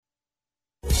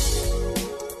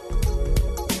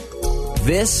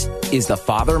This is the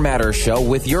Father Matters Show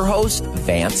with your host,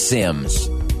 Vance Sims.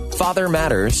 Father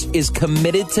Matters is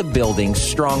committed to building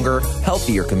stronger,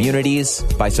 healthier communities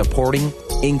by supporting,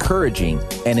 encouraging,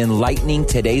 and enlightening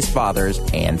today's fathers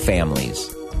and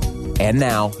families. And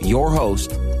now, your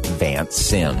host, Vance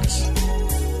Sims.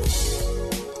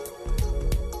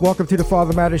 Welcome to the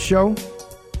Father Matters Show.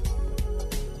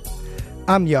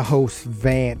 I'm your host,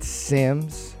 Vance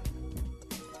Sims.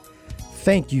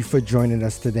 Thank you for joining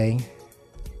us today.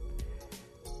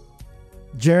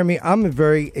 Jeremy, I'm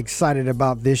very excited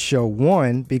about this show.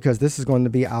 One, because this is going to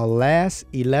be our last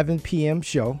 11 p.m.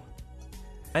 show.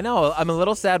 I know. I'm a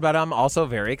little sad, but I'm also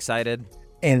very excited.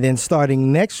 And then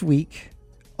starting next week,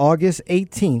 August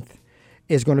 18th,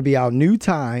 is going to be our new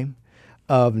time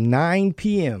of 9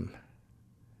 p.m.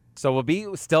 So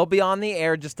we'll still be on the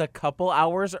air just a couple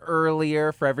hours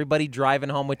earlier for everybody driving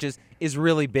home, which is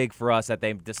really big for us that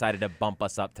they decided to bump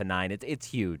us up to 9. It's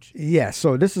huge. Yeah,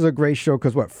 so this is a great show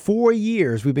because 4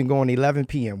 years we've been going 11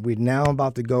 p.m. We're now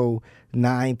about to go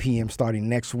 9 p.m. starting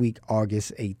next week,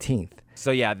 August 18th.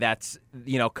 So yeah, that's,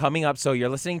 coming up. So you're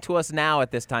listening to us now at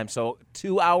this time. So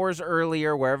 2 hours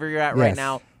earlier, wherever you're at right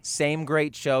now, same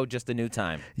great show, just a new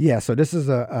time. Yeah, so this is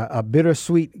a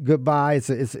bittersweet goodbye.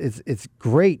 It's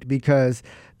great because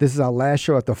this is our last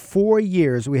show. After 4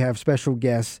 years, we have special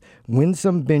guests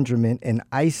Winsome Benjamin and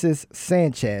Isis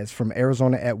Sanchez from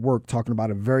Arizona at Work talking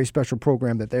about a very special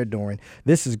program that they're doing.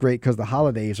 This is great because the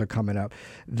holidays are coming up.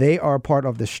 They are part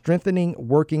of the Strengthening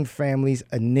Working Families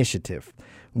Initiative.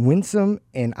 Winsome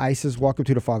and Isis, welcome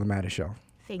to the Father Matters Show.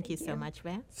 Thank you so much,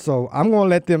 Vance. So I'm going to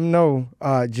let them know,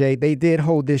 Jay, they did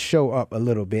hold this show up a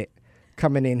little bit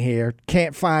coming in here.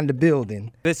 Can't find the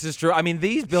building. This is true. I mean,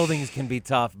 these buildings can be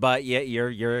tough, but yeah,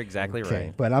 you're exactly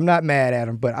right. But I'm not mad at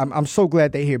them, but I'm so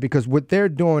glad they're here because what they're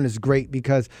doing is great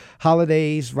because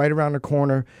holidays right around the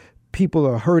corner, people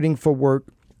are hurting for work,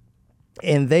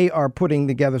 and they are putting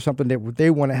together something that they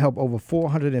want to help over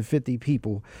 450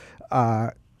 people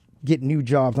get new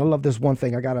jobs. I love this one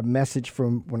thing. I got a message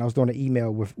from when I was doing an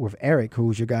email with Eric,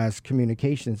 who's your guys'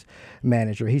 communications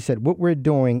manager. He said, what we're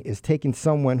doing is taking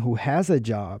someone who has a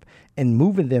job and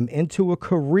moving them into a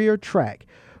career track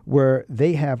where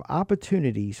they have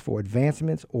opportunities for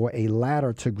advancements or a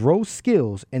ladder to grow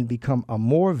skills and become a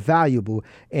more valuable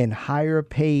and higher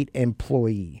paid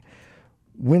employee.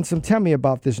 Winsome, tell me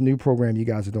about this new program you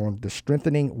guys are doing, the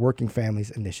Strengthening Working Families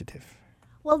Initiative.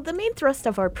 Well, the main thrust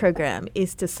of our program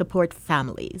is to support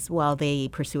families while they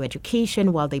pursue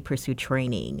education, while they pursue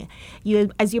training.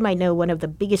 As you might know, one of the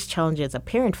biggest challenges a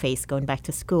parent faces going back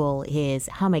to school is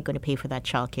how am I going to pay for that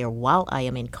childcare while I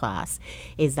am in class?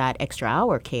 Is that extra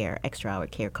hour care? Extra hour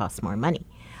care costs more money.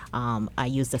 I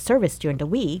use the service during the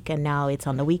week, and now it's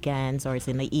on the weekends or it's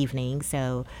in the evening,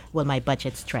 so will my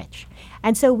budget stretch?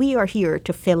 And so we are here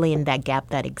to fill in that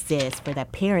gap that exists for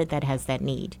that parent that has that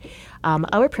need.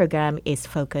 Our program is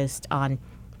focused on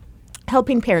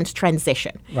helping parents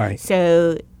transition. Right.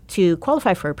 So to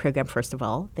qualify for a program, first of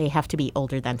all, they have to be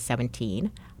older than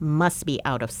 17, must be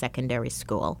out of secondary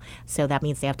school. So that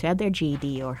means they have to have their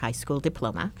GED or high school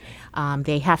diploma.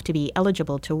 They have to be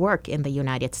eligible to work in the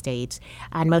United States.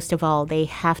 And most of all, they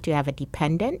have to have a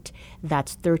dependent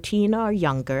that's 13 or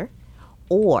younger,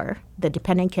 or the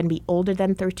dependent can be older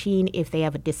than 13 if they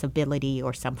have a disability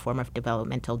or some form of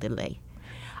developmental delay.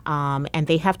 And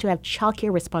they have to have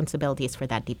childcare responsibilities for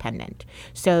that dependent.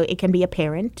 So it can be a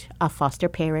parent, a foster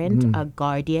parent, a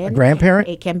guardian. A grandparent?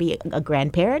 It can be a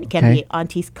grandparent. It can be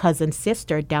auntie's cousin,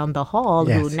 sister down the hall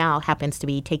who now happens to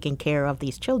be taking care of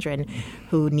these children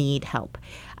who need help.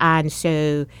 And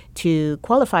so to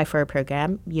qualify for a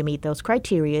program, you meet those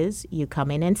criterias, you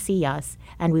come in and see us,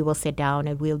 and we will sit down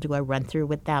and we'll do a run-through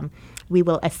with them. We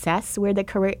will assess where the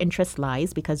career interest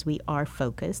lies because we are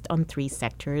focused on 3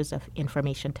 sectors of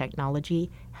information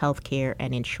technology, healthcare,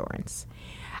 and insurance.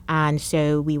 And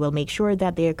so we will make sure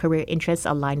that their career interests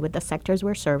align with the sectors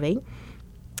we're serving.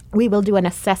 We will do an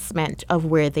assessment of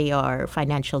where they are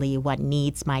financially, what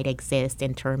needs might exist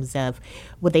in terms of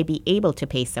would they be able to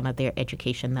pay some of their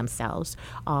education themselves?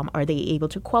 Are they able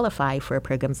to qualify for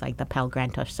programs like the Pell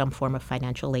Grant or some form of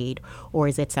financial aid? Or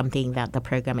is it something that the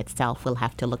program itself will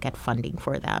have to look at funding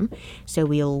for them? So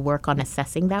we'll work on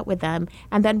assessing that with them.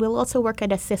 And then we'll also work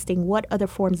at assisting what other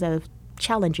forms of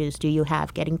challenges do you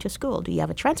have getting to school? Do you have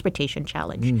a transportation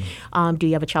challenge? Do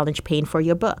you have a challenge paying for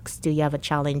your books? Do you have a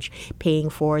challenge paying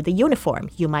for the uniform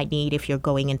you might need if you're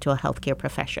going into a healthcare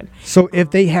profession? So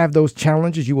if they have those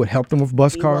challenges, you would help them with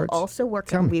bus cards?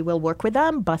 We will work with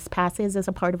them. Bus passes is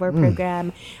a part of our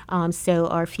program. So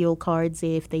our fuel cards,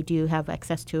 if they do have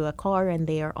access to a car and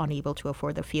they are unable to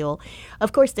afford the fuel.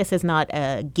 Of course, this is not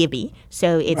a gimme.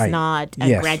 So it's not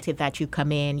granted that you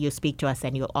come in, you speak to us,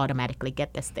 and you'll automatically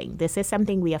get this thing. This is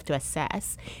something we have to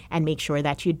assess and make sure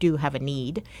that you do have a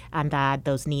need and that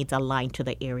those needs align to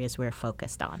the areas we're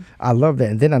focused on. I love that.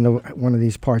 And then I know one of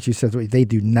these parts you said they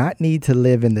do not need to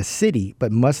live in the city,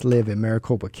 but must live in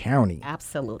Maricopa County.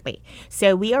 Absolutely.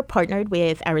 So we are partnered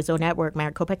with Arizona at Work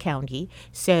Maricopa County.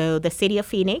 So the city of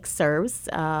Phoenix serves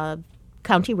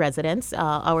county residents.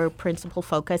 Our principal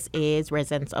focus is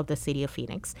residents of the city of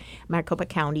Phoenix. Maricopa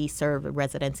County serve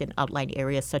residents in outlying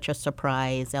areas such as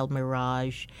Surprise, El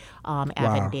Mirage,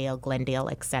 Avondale, Glendale,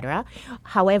 etc.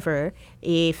 However,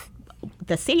 if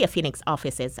the City of Phoenix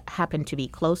offices happen to be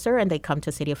closer and they come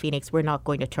to City of Phoenix, we're not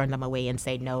going to turn them away and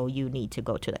say, no, you need to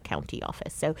go to the county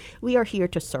office. So we are here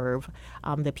to serve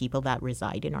the people that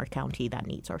reside in our county that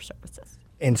needs our services.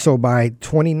 And so by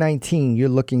 2019, you're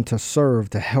looking to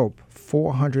help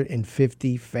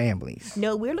 450 families.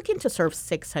 No, we're looking to serve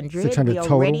 600. 600 we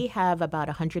total? Already have about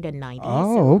 190.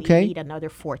 Oh, so okay. We need another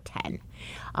 410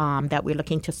 that we're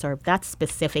looking to serve. That's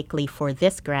specifically for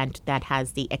this grant that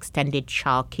has the extended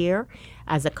childcare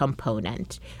as a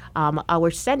component.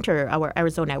 Our center, our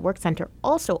Arizona at Work Center,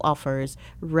 also offers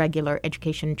regular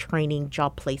education, training,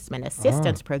 job placement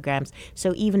assistance programs.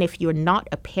 So even if you're not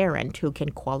a parent who can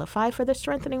qualify for the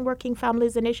Strengthening Working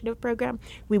Families Initiative program,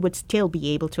 we would still be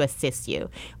able to assist you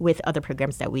with other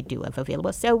programs that we do have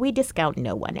available. So we discount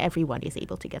no one. Everyone is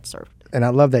able to get served. And I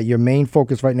love that your main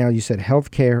focus right now, you said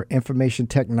healthcare, information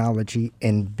technology,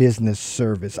 and business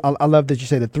service. I love that you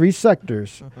say the three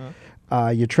sectors.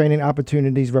 Your training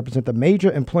opportunities represent the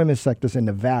major employment sectors in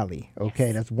the Valley. Okay,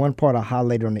 yes. That's one part I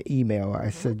highlighted on the email. I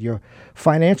said your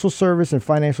financial service and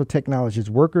financial technologies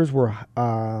workers were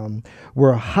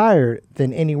higher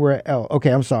than anywhere else.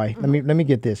 Okay, I'm sorry. Let me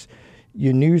get this.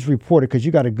 Your news reporter, because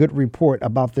you got a good report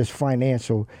about this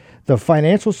financial. The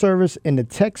financial service and the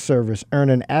tech service earn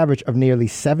an average of nearly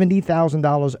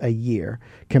 $70,000 a year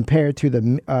compared to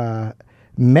the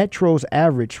Metro's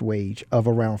average wage of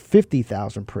around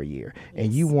 $50,000 per year. Yes.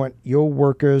 And you want your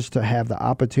workers to have the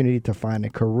opportunity to find a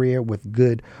career with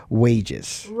good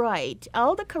wages. Right.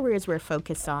 All the careers we're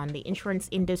focused on, the insurance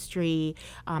industry,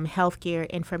 healthcare,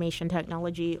 information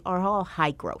technology, are all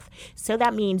high growth. So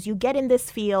that means you get in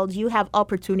this field, you have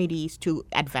opportunities to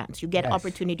advance. You get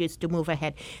opportunities to move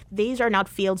ahead. These are not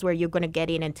fields where you're going to get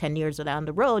in and 10 years down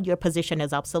the road, your position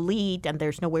is obsolete and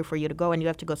there's nowhere for you to go and you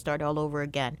have to go start all over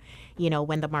again,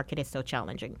 when the market is so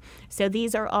challenging. So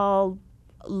these are all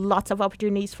lots of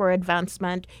opportunities for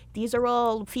advancement. These are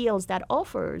all fields that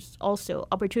offers also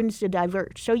opportunities to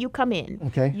diverge. So you come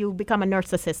in, you become a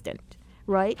nurse assistant,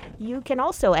 right? You can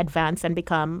also advance and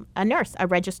become a nurse, a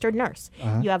registered nurse.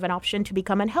 You have an option to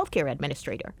become a healthcare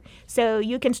administrator. So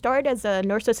you can start as a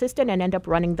nurse assistant and end up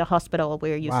running the hospital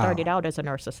where you started out as a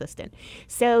nurse assistant.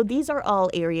 So these are all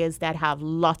areas that have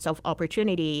lots of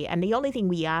opportunity. And the only thing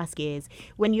we ask is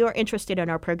when you're interested in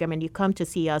our program and you come to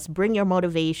see us, bring your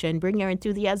motivation, bring your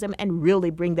enthusiasm, and really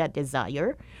bring that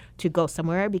desire to go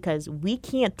somewhere, because we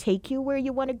can't take you where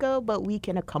you want to go, but we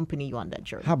can accompany you on that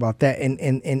journey. How about that?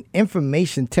 And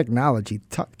information technology,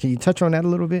 can you touch on that a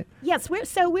little bit? Yes,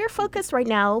 we're focused right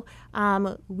now.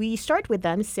 We start with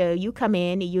them. So you come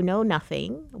in, you know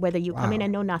nothing, whether you come in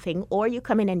and know nothing or you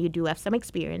come in and you do have some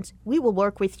experience, we will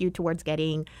work with you towards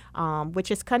getting, which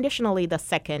is conditionally the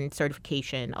second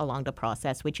certification along the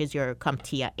process, which is your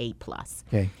CompTIA A+.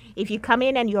 Okay. If you come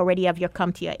in and you already have your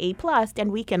CompTIA A+,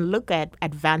 then we can look at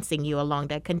advancing you along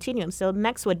that continuum. So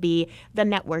next would be the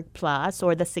Network Plus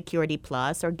or the Security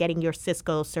Plus or getting your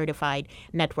Cisco certified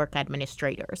network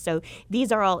administrator. So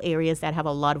these are all areas that have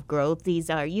a lot of growth. These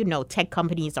are, tech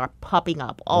companies are popping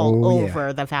up all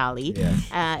over the Valley. Yes.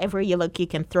 Everywhere you look, you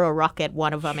can throw a rock at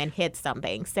one of them and hit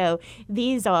something. So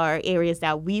these are areas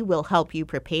that we will help you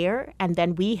prepare. And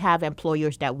then we have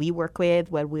employers that we work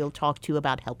with where we'll talk to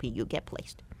about helping you get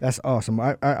placed. That's awesome.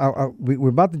 We're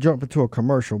about to jump into a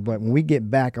commercial, but when we get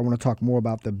back, I want to talk more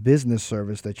about the business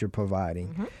service that you're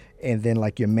providing. And then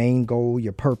like your main goal,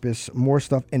 your purpose, more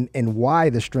stuff, and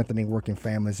why the Strengthening Working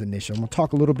Families Initiative. I'm going to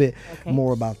talk a little bit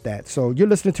more about that. So you're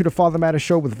listening to the Father Matters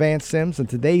Show with Vance Sims, and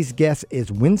today's guest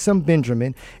is Winsome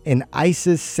Benjamin and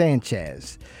Isis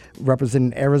Sanchez,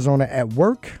 representing Arizona at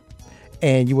Work.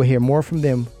 And you will hear more from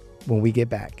them when we get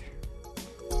back.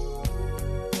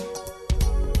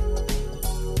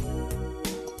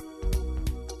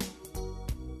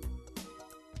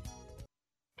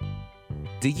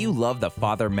 Do you love the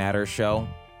Father Matters Show?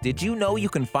 Did you know you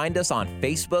can find us on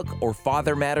Facebook or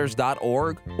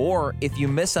fathermatters.org? Or if you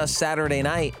miss us Saturday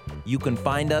night, you can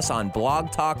find us on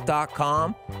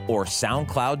blogtalk.com or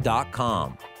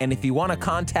soundcloud.com. And if you want to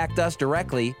contact us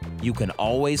directly, you can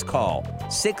always call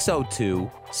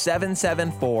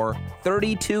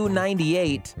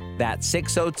 602-774-3298. That's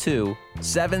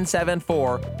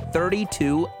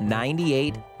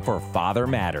 602-774-3298 for Father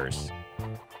Matters.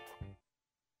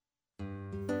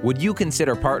 Would you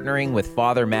consider partnering with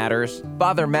Father Matters?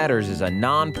 Father Matters is a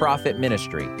nonprofit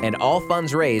ministry, and all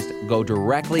funds raised go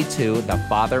directly to the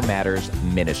Father Matters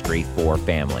Ministry for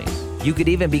Families. You could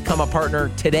even become a partner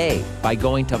today by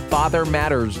going to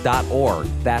fathermatters.org.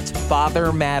 That's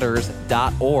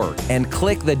fathermatters.org. And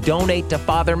click the Donate to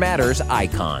Father Matters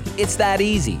icon. It's that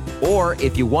easy. Or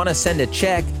if you want to send a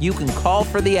check, you can call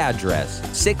for the address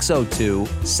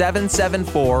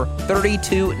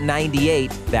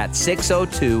 602-774-3298. That's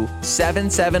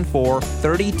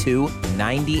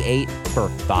 602-774-3298 for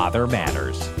Father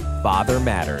Matters. Father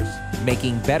Matters,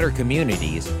 making better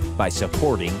communities by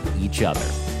supporting each other.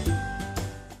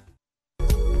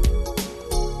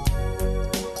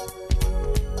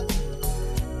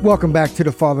 Welcome back to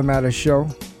the Father Matters Show.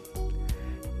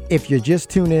 If you're just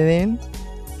tuning in,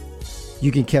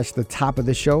 you can catch the top of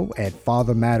the show at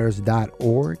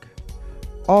fathermatters.org.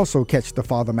 Also catch the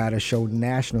Father Matters Show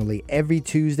nationally every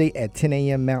Tuesday at 10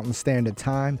 a.m. Mountain Standard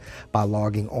Time by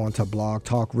logging on to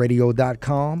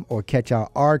blogtalkradio.com, or catch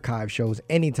our archive shows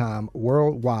anytime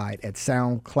worldwide at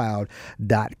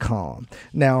soundcloud.com.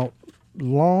 Now,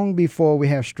 long before we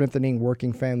have Strengthening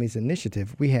Working Families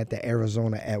Initiative, we had the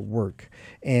Arizona at Work.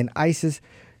 And Isis,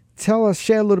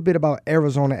 share a little bit about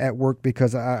Arizona at Work,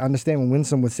 because I understand when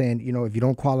Winsome was saying, if you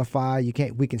don't qualify,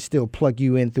 we can still plug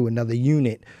you in through another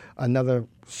unit, another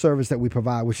service that we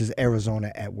provide, which is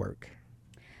Arizona at Work.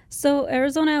 So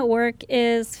Arizona at Work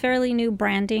is fairly new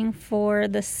branding for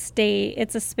the state.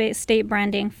 It's a state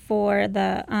branding for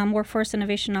the Workforce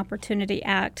Innovation Opportunity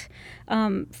Act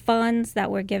funds that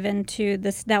were given to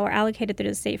this, that were allocated through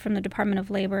the state from the Department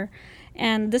of Labor.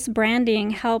 And this branding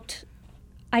helped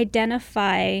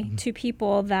identify to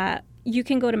people that you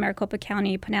can go to Maricopa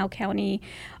County, Pinal County,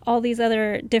 all these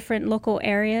other different local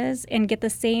areas and get the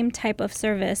same type of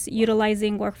service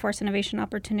utilizing Workforce Innovation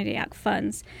Opportunity Act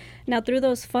funds. Now, through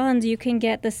those funds, you can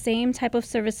get the same type of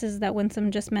services that Winsome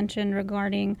just mentioned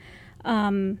regarding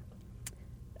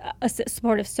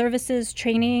supportive services,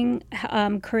 training,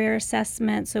 career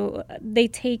assessment. So they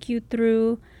take you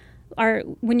through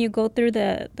when you go through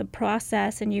the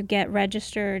process and you get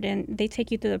registered, and they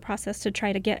take you through the process to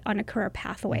try to get on a career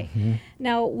pathway. Mm-hmm.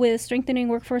 Now, with Strengthening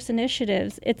Workforce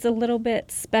Initiatives, it's a little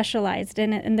bit specialized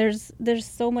in it, and there's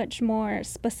so much more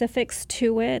specifics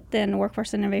to it than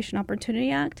Workforce Innovation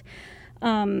Opportunity Act.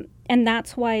 And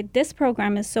that's why this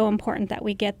program is so important, that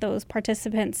we get those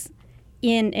participants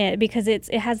in it, because it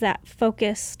has the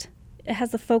focused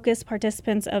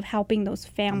participants of helping those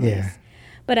families. Yeah.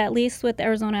 But at least with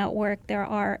Arizona at Work, there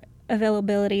are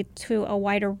availability to a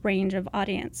wider range of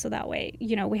audience. So that way,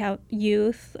 we have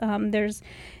youth. And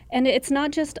it's not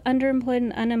just underemployed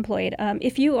and unemployed.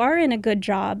 If you are in a good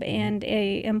job and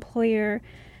a employer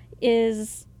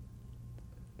is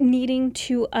needing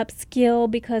to upskill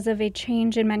because of a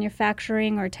change in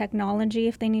manufacturing or technology,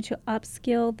 if they need to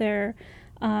upskill their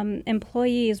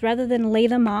employees rather than lay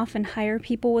them off and hire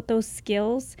people with those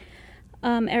skills,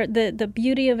 the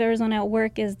beauty of Arizona at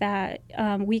Work is that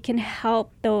we can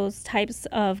help those types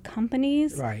of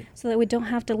companies, right, so that we don't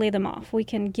have to lay them off. We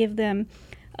can give them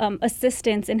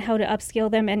assistance in how to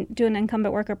upskill them and do an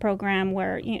incumbent worker program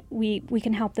where we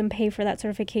can help them pay for that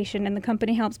certification, and the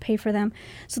company helps pay for them.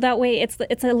 So that way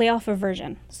it's a layoff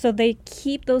aversion. So they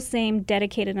keep those same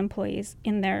dedicated employees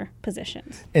in their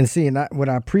positions. And see, what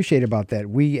I appreciate about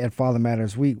that, we at Father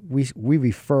Matters, we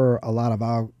refer a lot of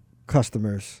our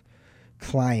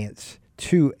clients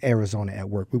to Arizona at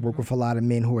Work. We work with a lot of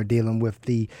men who are dealing with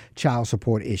the child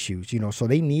support issues, so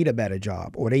they need a better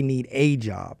job, or they need a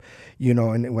job,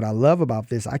 and what I love about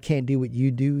this, I can't do what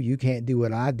you do, you can't do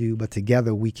what I do, but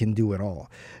together we can do it all.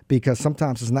 Because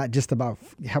sometimes it's not just about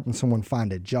helping someone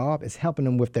find a job, it's helping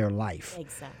them with their life.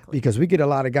 Exactly. Because we get a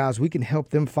lot of guys, we can help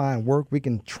them find work, we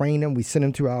can train them, we send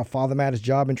them to our Father Matters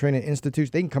Job and Training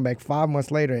Institutes. They can come back 5 months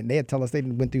later and they'll tell us they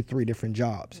went through 3 different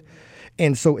jobs. Mm-hmm.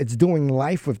 And so it's doing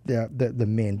life with the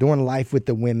men, doing life with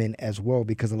the women as well,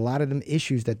 because a lot of them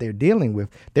issues that they're dealing with,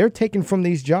 they're taken from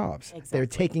these jobs. Exactly. They're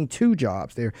taking 2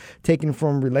 jobs. They're taken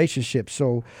from relationships.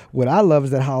 So what I love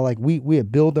is that how we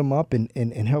build them up and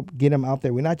help get them out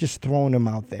there. We're not just throwing them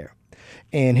out there.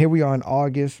 And here we are in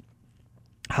August,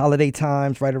 holiday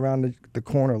times right around the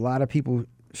corner. A lot of people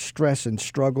stress and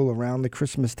struggle around the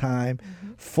Christmas time,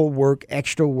 full work,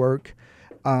 extra work.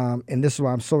 And this is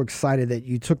why I'm so excited that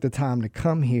you took the time to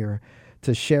come here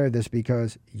to share this,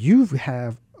 because you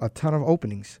have a ton of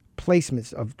openings,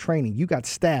 placements of training. You got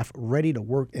staff ready to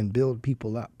work and build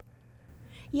people up.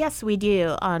 Yes, we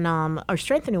do. On our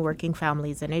Strengthening Working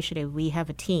Families initiative, we have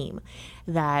a team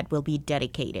that will be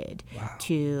dedicated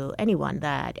to anyone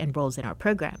that enrolls in our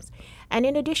programs. And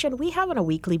in addition, we have on a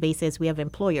weekly basis, we have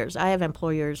employers. I have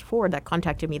employers, 4 that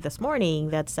contacted me this morning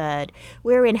that said,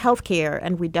 we're in healthcare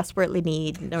and we desperately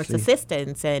need nurse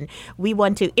assistants, and we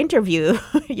want to interview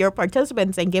your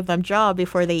participants and give them a job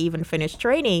before they even finish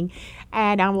training.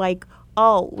 And I'm like,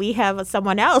 oh, we have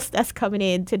someone else that's coming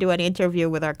in to do an interview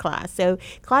with our class. So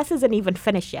class isn't even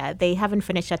finished yet. They haven't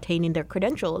finished attaining their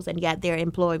credentials, and yet their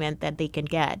employment that they can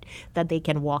get, that they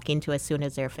can walk into as soon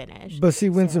as they're finished. But see,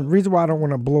 Winston, the reason why I don't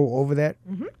want to blow over that,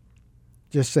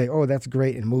 just say, oh, that's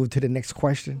great, and move to the next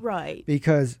question. Right.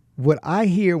 Because what I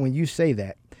hear when you say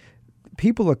that,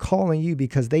 people are calling you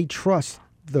because they trust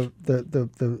the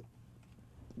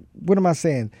what am I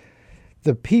saying?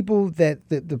 The people that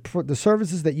the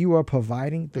services that you are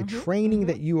providing, the training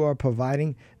that you are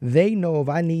providing, they know if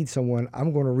I need someone,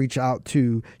 I'm going to reach out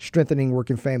to Strengthening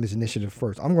Working Families Initiative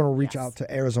first. I'm going to reach out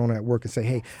to Arizona at Work and say,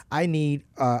 hey, I need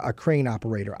a crane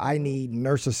operator. I need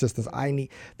nurse assistants.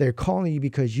 They're calling you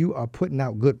because you are putting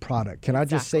out good product. Can I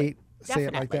just say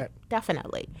it like that?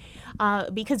 Definitely.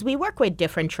 Because we work with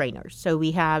different trainers. So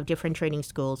we have different training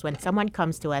schools. When someone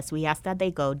comes to us, we ask that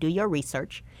they go do your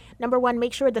research. Number one,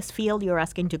 make sure this field you're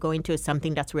asking to go into is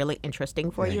something that's really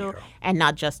interesting for you and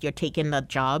not just you're taking the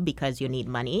job because you need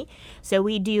money. So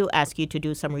we do ask you to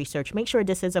do some research. Make sure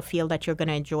this is a field that you're going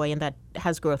to enjoy and that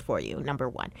has growth for you, number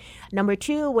one. Number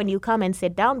two, when you come and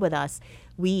sit down with us,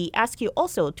 we ask you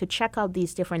also to check out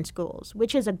these different schools,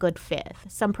 which is a good fit.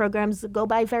 Some programs go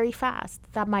by very fast.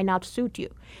 That might not suit you.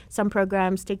 Some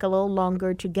programs take a little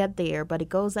longer to get there, but it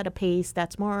goes at a pace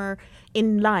that's more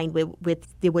in line with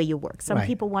the way you work. Some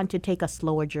people want to take a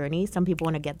slower journey. Some people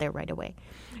want to get there right away.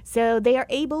 So they are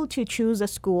able to choose a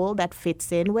school that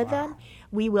fits in with them.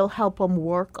 We will help them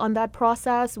work on that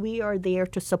process. We are there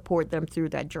to support them through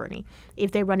that journey.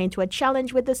 If they run into a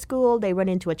challenge with the school, they run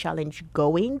into a challenge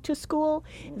going to school,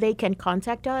 they can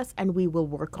contact us and we will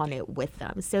work on it with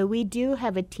them. So we do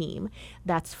have a team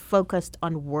that's focused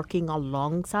on working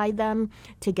alongside them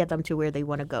to get them to where they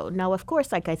want to go. Now, of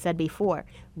course, like I said before,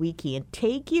 we can't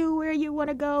take you where you want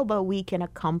to go, but we can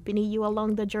accompany you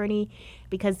along the journey,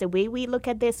 because the way we look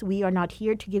at this, we are not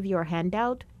here to give you a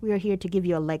handout. We are here to give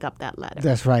you a leg up that ladder.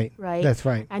 That's right. Right? That's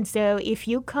right. And so if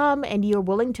you come and you're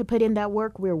willing to put in that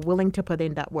work, we're willing to put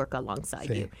in that work alongside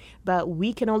you. But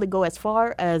we can only go as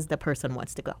far as the person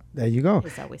wants to go. There you go.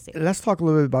 Is how we say. Let's talk a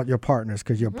little bit about your partners,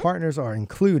 because your partners are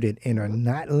included and are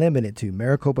not limited to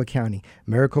Maricopa County,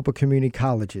 Maricopa Community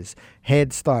Colleges,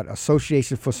 Head Start,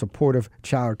 Association for Supportive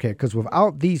Childcare. Because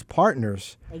without these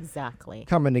partners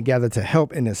coming together to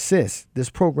help and assist, this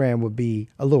program would be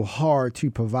a little hard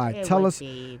to provide. Tell us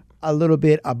a little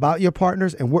bit about your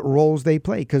partners and what roles they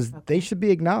play, because they should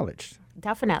be acknowledged.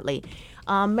 Definitely.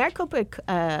 Maricopa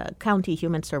County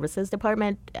Human Services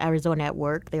Department, Arizona at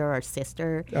Work, they're our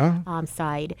sister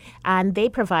side. And they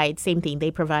provide, same thing,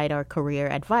 they provide our career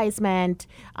advisement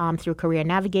through career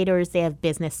navigators. They have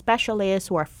business specialists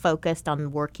who are focused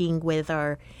on working with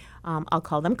our I'll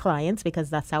call them clients because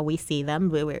that's how we see them.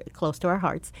 We're close to our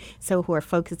hearts. So who are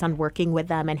focused on working with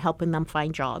them and helping them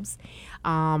find jobs.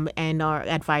 And our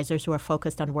advisors who are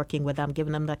focused on working with them,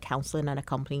 giving them the counseling and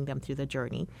accompanying them through the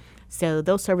journey. So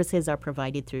those services are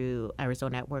provided through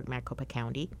Arizona at Work, Maricopa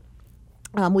County.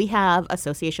 We have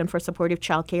Association for Supportive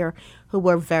Childcare, who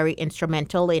were very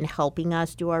instrumental in helping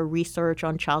us do our research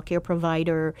on childcare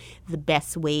provider, the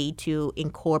best way to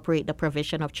incorporate the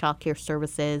provision of childcare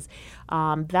services.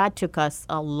 That took us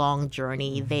a long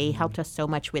journey. They helped us so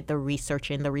much with the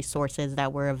research and the resources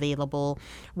that were available.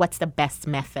 What's the best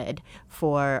method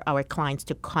for our clients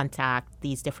to contact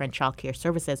these different childcare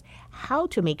services? How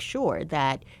to make sure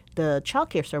that the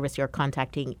childcare service you're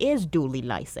contacting is duly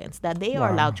licensed, that they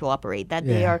are allowed to operate, that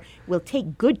they will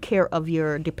take good care of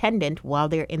your dependent while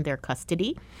they're in their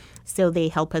custody. So they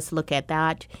help us look at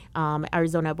that.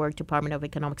 Arizona Work Department of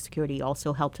Economic Security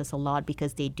also helped us a lot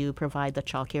because they do provide the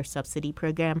child care subsidy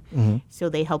program. So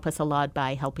they help us a lot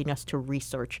by helping us to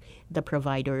research the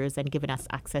providers and giving us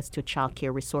access to child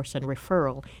care resource and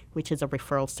referral, which is a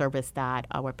referral service that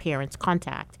our parents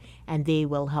contact, and they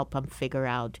will help them figure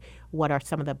out what are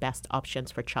some of the best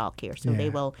options for childcare. So they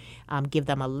will give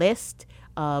them a list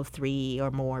of 3 or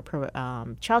more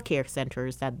childcare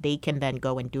centers that they can then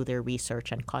go and do their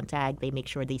research and contact. They make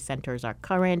sure these centers are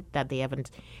current, that they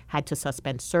haven't had to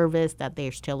suspend service, that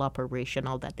they're still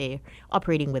operational, that they're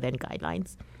operating within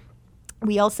guidelines.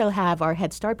 We also have our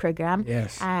Head Start program,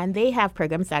 and they have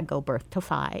programs that go birth to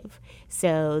 5.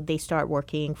 So they start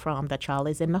working from the child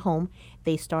is in the home.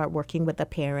 They start working with the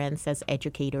parents as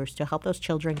educators to help those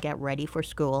children get ready for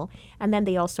school. And then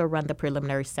they also run the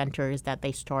preliminary centers that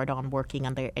they start on working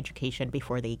on their education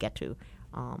before they get to,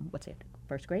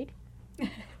 first grade?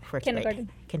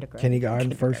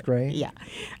 Kindergarten, first grade. Yeah.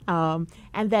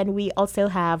 And then we also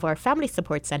have our family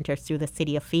support centers through the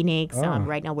city of Phoenix.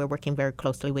 Right now we're working very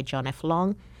closely with John F.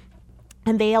 Long.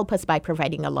 And they help us by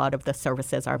providing a lot of the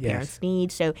services our parents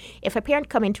need. So if a parent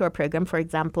come into our program, for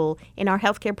example, in our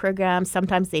healthcare program,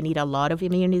 sometimes they need a lot of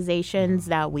immunizations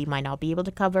that we might not be able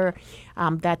to cover.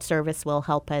 That service will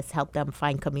help them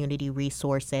find community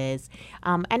resources.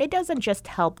 And it doesn't just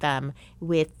help them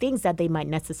with things that they might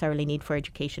necessarily need for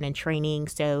education and training.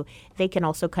 So they can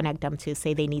also connect them to,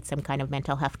 say, they need some kind of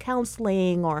mental health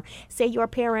counseling, or say you're a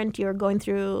parent, you're going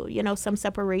through, some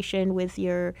separation with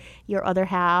your other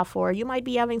half, or you might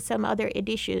be having some other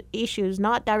issues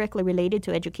not directly related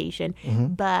to education,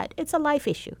 but it's a life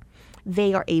issue.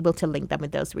 They are able to link them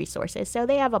with those resources. So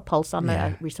they have a pulse on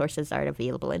the resources that are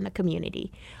available in the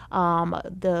community.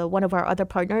 One of our other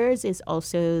partners is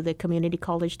also the Community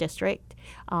College District.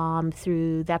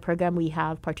 Through that program, we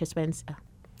have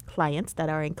clients that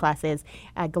are in classes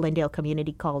at Glendale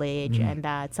Community College, and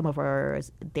that some of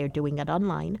they're doing it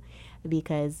online,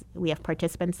 because we have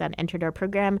participants that entered our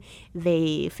program.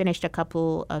 They finished a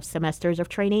couple of semesters of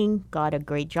training, got a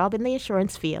great job in the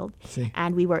insurance field,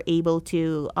 and we were able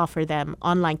to offer them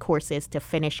online courses to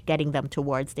finish getting them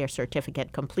towards their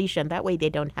certificate completion. That way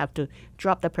they don't have to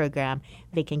drop the program.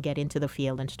 They can get into the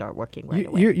field and start working right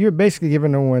away. You're basically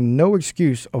giving them no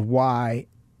excuse of why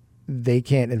they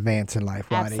can't advance in life,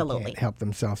 why they can't help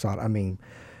themselves out. I mean,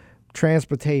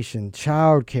 transportation,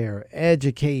 childcare,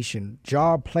 education,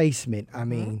 job placement. I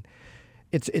mean,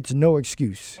 it's no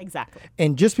excuse. Exactly.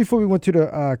 And just before we went to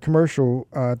the commercial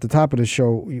at the top of the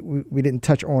show, we didn't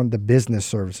touch on the business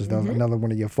services. That was another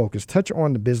one of your focus. Touch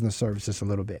on the business services a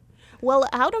little bit. Well,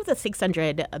 out of the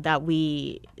 600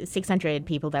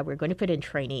 people that we're going to put in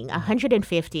training,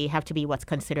 150 have to be what's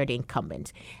considered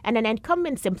incumbent. And an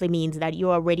incumbent simply means that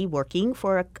you're already working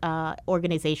for an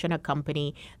organization, a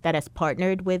company that has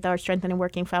partnered with our Strengthening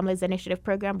Working Families Initiative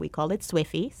program. We call it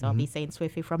SWIFI, so I'll be saying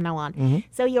SWIFI from now on.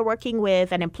 So you're working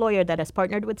with an employer that has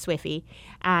partnered with SWIFI,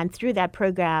 and through that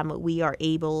program, we are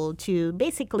able to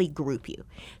basically group you.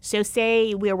 So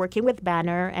say we are working with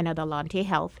Banner and Adelante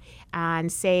Health,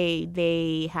 and say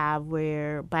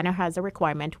where Banner has a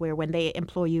requirement where when they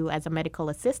employ you as a medical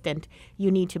assistant, you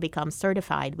need to become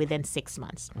certified within 6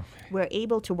 months. We're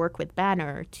able to work with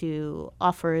Banner to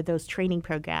offer those training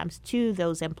programs to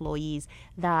those employees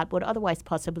that would otherwise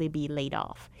possibly be laid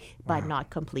off by not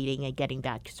completing and getting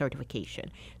that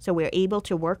certification. So we're able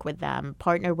to work with them,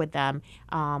 partner with them.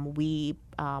 We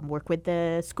work with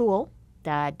the school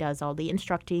that does all the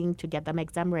instructing to get them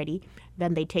exam ready.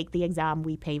 Then they take the exam.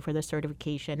 We pay for the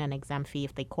certification and exam fee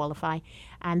if they qualify.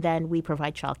 And then we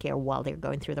provide childcare while they're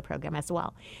going through the program as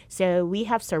well. So we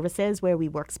have services where we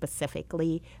work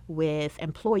specifically with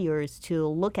employers to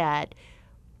look at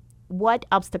what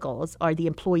obstacles are the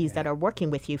employees that are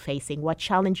working with you facing, what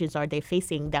challenges are they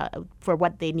facing for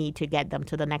what they need to get them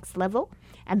to the next level,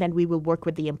 and then we will work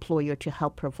with the employer to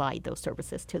help provide those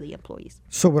services to the employees.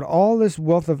 So with all this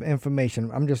wealth of information,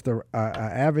 I'm just an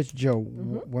average Joe,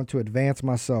 want to advance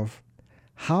myself.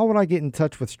 How would I get in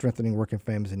touch with Strengthening Working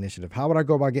Families Initiative? How would I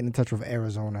go about getting in touch with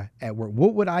Arizona at Work?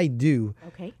 What would I do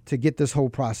to get this whole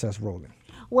process rolling?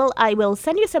 Well, I will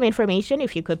send you some information.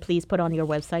 If you could please put on your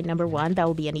website, number one, that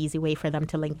will be an easy way for them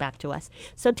to link back to us.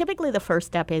 So typically the first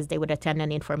step is they would attend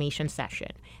an information session.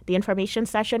 The information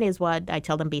session is what I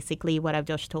tell them basically what I've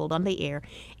just told on the air.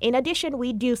 In addition,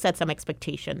 we do set some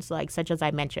expectations, such as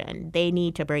I mentioned. They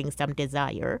need to bring some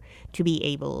desire to be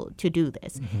able to do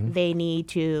this. They need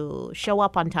to show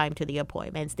up on time to the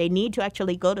appointments. They need to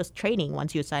actually go to training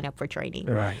once you sign up for training.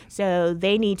 Right. So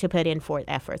they need to put in forth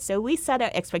effort. So we set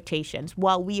our expectations.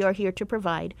 While we are here to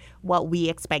provide what we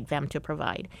expect them to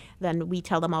provide. Then we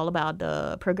tell them all about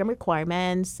the program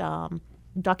requirements,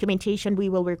 documentation we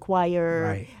will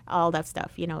require, all that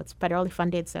stuff. It's federally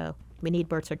funded, so we need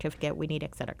birth certificate, we need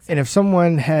et cetera, et cetera. And if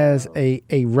someone has a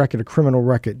record, a criminal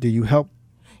record, do you help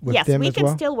with yes, them we as can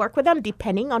well? still work with them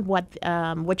depending on what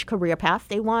which career path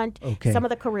they want. Okay. Some of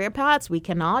the career paths we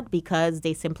cannot because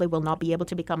they simply will not be able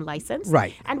to become licensed.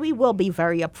 Right. And we will be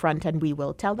very upfront and we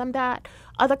will tell them that.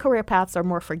 Other career paths are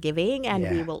more forgiving, and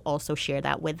we will also share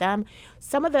that with them.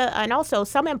 And also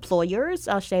some employers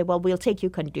say, well, we'll take you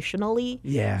conditionally.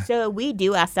 Yeah. So we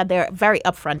do ask that they're very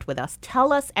upfront with us.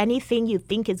 Tell us anything you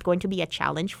think is going to be a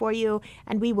challenge for you,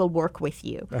 and we will work with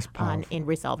you in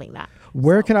resolving that.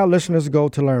 Where can our listeners go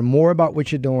to learn more about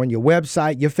what you're doing? Your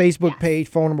website, your Facebook page,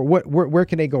 phone number. Where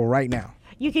can they go right now?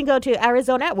 You can go to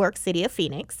Arizona at Work, City of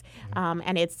Phoenix,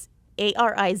 and it's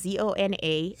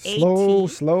ARIZONA.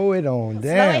 Slow it on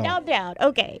down. Slow it down.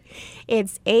 Okay.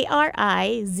 It's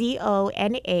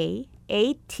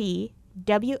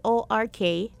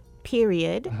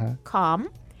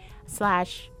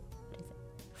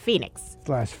ARIZONA.com/Phoenix.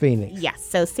 /Phoenix. Yes,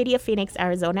 so City of Phoenix,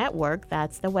 Arizona at Work,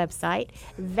 that's the website.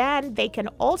 Then they can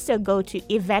also go to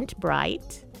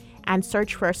Eventbrite and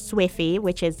search for SWIFI,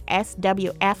 which is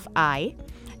SWFI.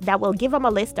 That will give them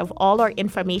a list of all our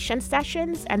information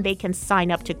sessions, and they can sign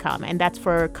up to come. And that's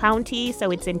for county, so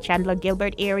it's in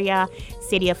Chandler-Gilbert area,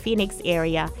 City of Phoenix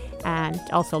area, and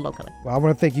also locally. Well, I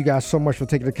want to thank you guys so much for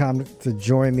taking the time to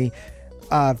join me.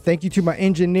 Thank you to my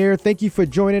engineer. Thank you for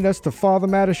joining us, the Father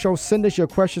Matters Show. Send us your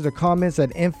questions or comments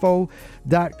at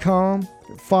info.com.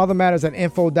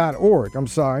 fathermatters@info.org. I'm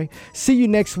sorry. See you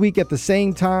next week at the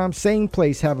same time, same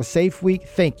place. Have a safe week.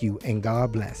 Thank you, and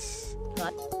God bless.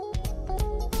 God.